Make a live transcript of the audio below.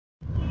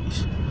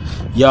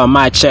Yo,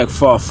 mic check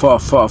 4.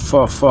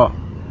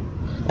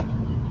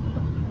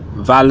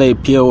 Valery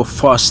Pierrot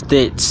 4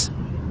 states.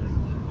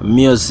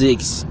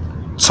 Music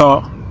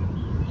talk.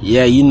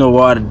 Yeah, you know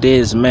what it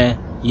is, man.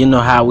 You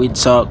know how we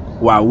talk,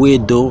 what we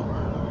do.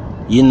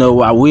 You know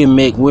what we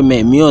make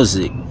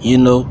music. You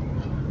know,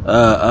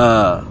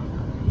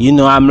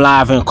 I'm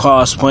live in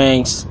Coral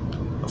Springs,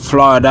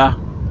 Florida.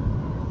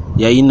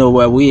 Yeah, you know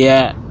where we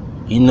at.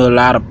 You know, a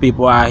lot of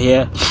people out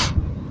here.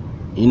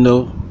 You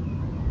know,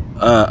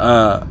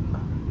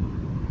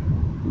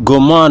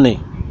 good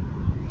morning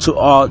to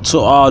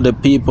all the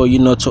people. You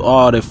know, to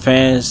all the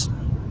fans.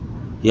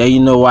 Yeah, you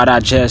know what I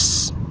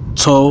just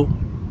told.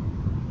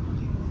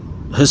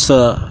 It's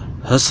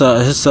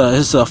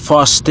a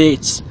 4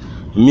 states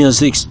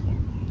music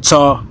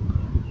tour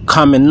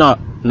coming up.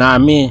 Know what I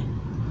mean?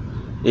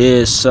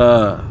 It's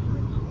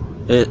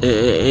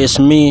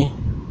me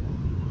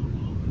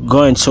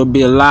going to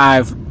be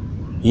live,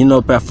 you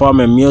know,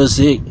 performing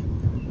music.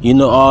 You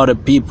know, all the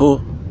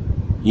people,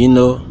 you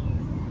know,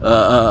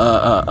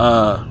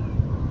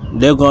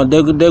 they're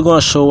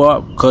gonna show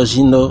up because,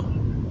 you know,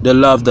 they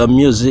love the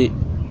music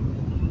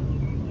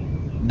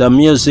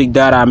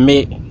that I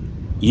make.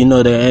 You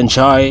know, they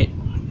enjoy it,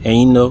 and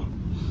you know,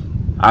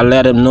 I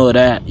let them know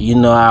that, you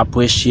know, I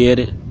appreciate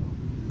it.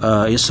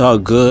 It's all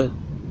good.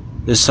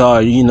 It's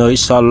all, you know,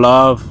 it's all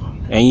love,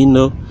 and you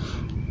know,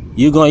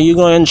 you're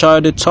gonna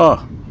enjoy the tour.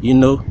 You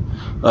know,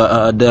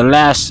 the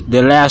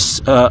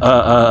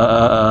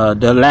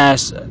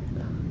last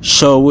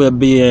show will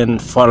be in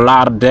Fort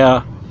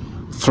Lauderdale,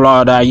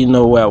 Florida. You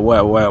know, where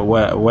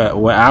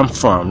I'm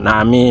from. Know what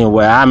I mean?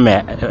 Where I'm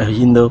at.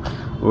 You know,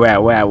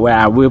 where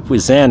I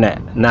represent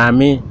at. Know what I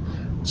mean?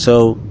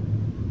 So,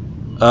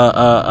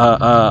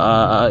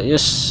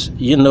 it's,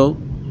 you know,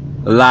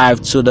 live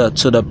to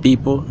the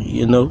people.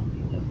 You know,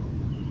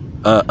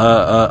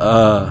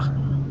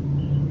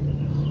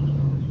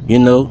 you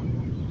know,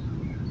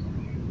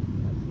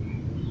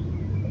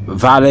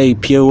 Valery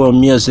Pierrot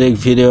music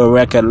video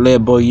record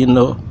label. You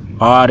know,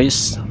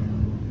 artist.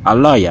 I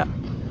love ya.